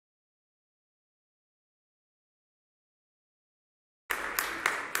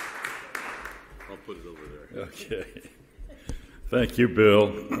put it over there. Okay. Thank you,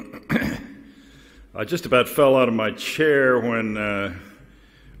 Bill. I just about fell out of my chair when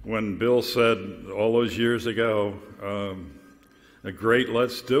Bill said all those years ago, a great,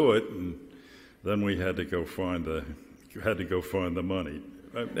 let's do it, and then we had to go find the money,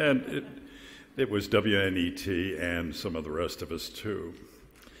 and it was WNET and some of the rest of us too.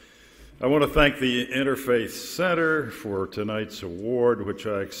 I want to thank the Interfaith Center for tonight's award, which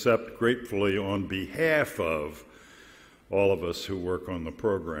I accept gratefully on behalf of all of us who work on the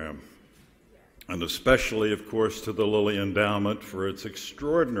program, and especially, of course, to the Lilly Endowment for its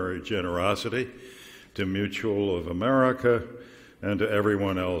extraordinary generosity, to Mutual of America, and to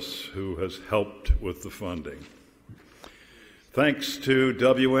everyone else who has helped with the funding. Thanks to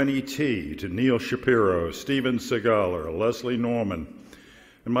WNET, to Neil Shapiro, Steven Segaler, Leslie Norman,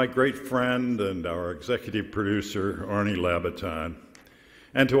 and my great friend and our executive producer, Arnie Labaton,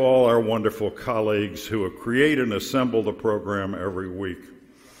 and to all our wonderful colleagues who have created and assembled the program every week.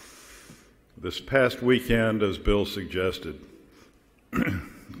 This past weekend, as Bill suggested,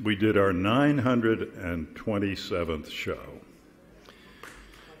 we did our 927th show.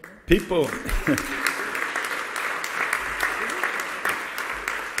 People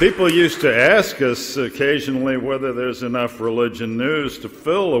used to ask us occasionally whether there's enough religion news to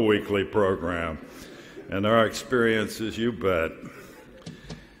fill a weekly program, and our experience is you bet,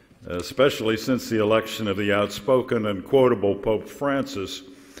 especially since the election of the outspoken and quotable Pope Francis,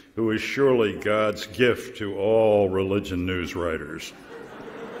 who is surely God's gift to all religion news writers.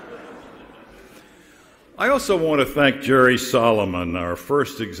 I also want to thank Jerry Solomon, our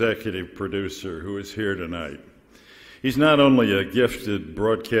first executive producer, who is here tonight. He's not only a gifted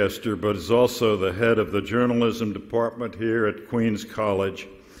broadcaster, but is also the head of the journalism department here at Queens College.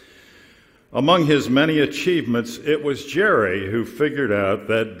 Among his many achievements, it was Jerry who figured out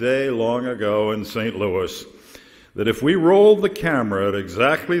that day long ago in St. Louis that if we rolled the camera at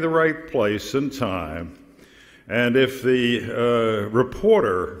exactly the right place and time, and if the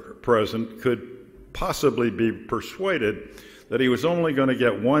reporter present could possibly be persuaded that he was only going to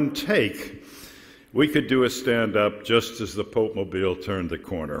get one take, we could do a stand-up just as the Pope-mobile turned the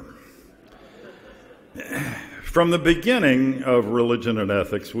corner. From the beginning of Religion and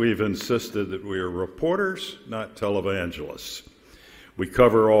Ethics, we've insisted that we are reporters, not televangelists. We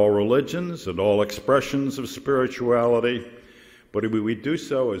cover all religions and all expressions of spirituality, but we do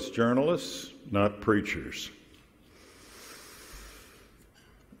so as journalists, not preachers.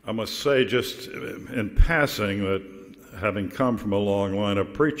 I must say just in passing that having come from a long line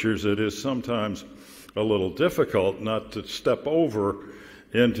of preachers, it is sometimes a little difficult not to step over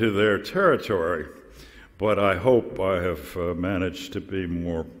into their territory, but I hope I have managed to be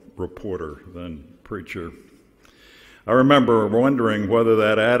more reporter than preacher. I remember wondering whether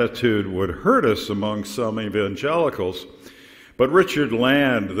that attitude would hurt us among some evangelicals, but Richard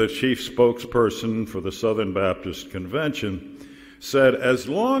Land, the chief spokesperson for the Southern Baptist Convention, said, "As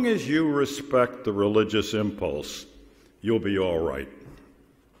long as you respect the religious impulse, you'll be all right."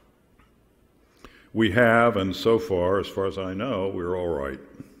 We have, and so far as I know, we're all right.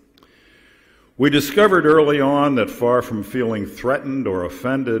 We discovered early on that far from feeling threatened or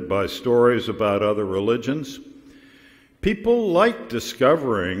offended by stories about other religions, people like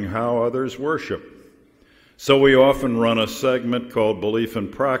discovering how others worship. So we often run a segment called Belief and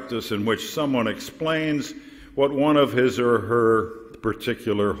Practice, in which someone explains what one of his or her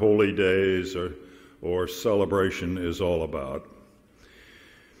particular holy days or celebration is all about.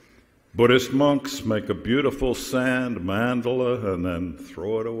 Buddhist monks make a beautiful sand mandala and then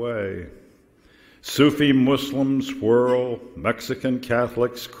throw it away. Sufi Muslims whirl, Mexican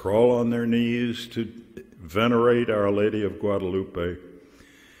Catholics crawl on their knees to venerate Our Lady of Guadalupe.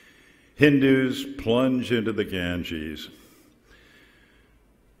 Hindus plunge into the Ganges.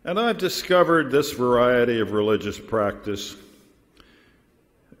 And I've discovered this variety of religious practice,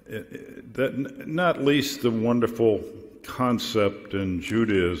 that not least the wonderful concept in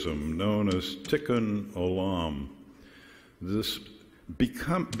Judaism known as tikkun olam, this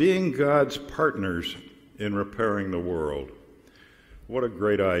being God's partners in repairing the world. What a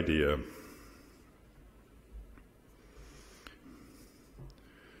great idea.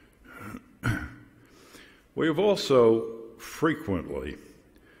 We have also frequently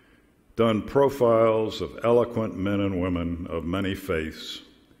done profiles of eloquent men and women of many faiths,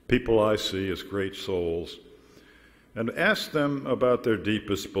 people I see as great souls, and asked them about their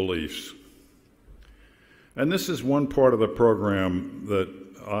deepest beliefs. And this is one part of the program that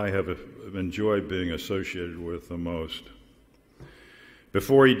I have enjoyed being associated with the most.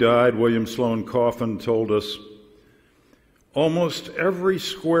 Before he died, William Sloane Coffin told us, Almost every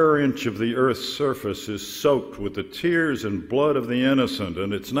square inch of the earth's surface is soaked with the tears and blood of the innocent,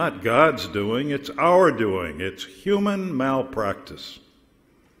 and it's not God's doing, it's our doing. It's human malpractice.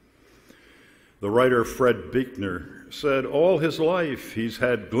 The writer Fred Buechner said all his life he's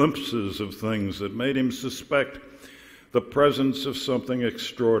had glimpses of things that made him suspect the presence of something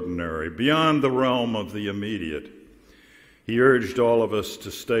extraordinary, beyond the realm of the immediate. He urged all of us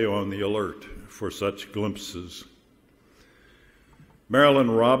to stay on the alert for such glimpses.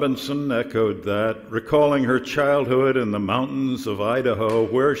 Marilyn Robinson echoed that, recalling her childhood in the mountains of Idaho,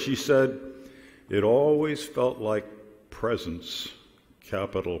 where she said, "It always felt like presence,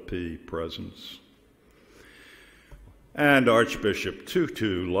 capital P, presence." And Archbishop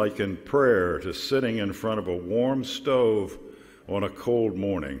Tutu likened prayer to sitting in front of a warm stove on a cold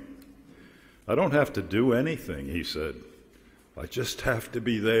morning. "I don't have to do anything," he said. "I just have to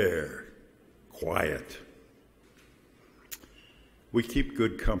be there, quiet." We keep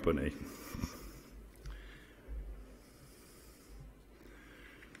good company.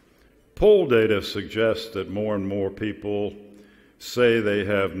 Poll data suggests that more and more people say they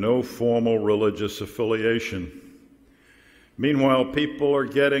have no formal religious affiliation. Meanwhile, people are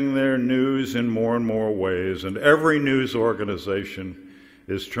getting their news in more and more ways, and every news organization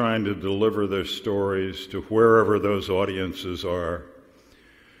is trying to deliver their stories to wherever those audiences are.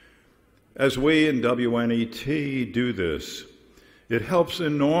 As we in WNET do this, it helps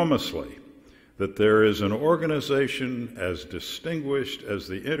enormously that there is an organization as distinguished as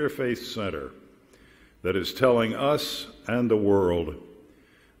the Interfaith Center that is telling us and the world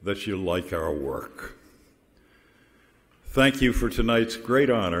that you like our work. Thank you for tonight's great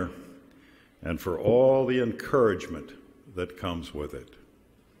honor and for all the encouragement that comes with it.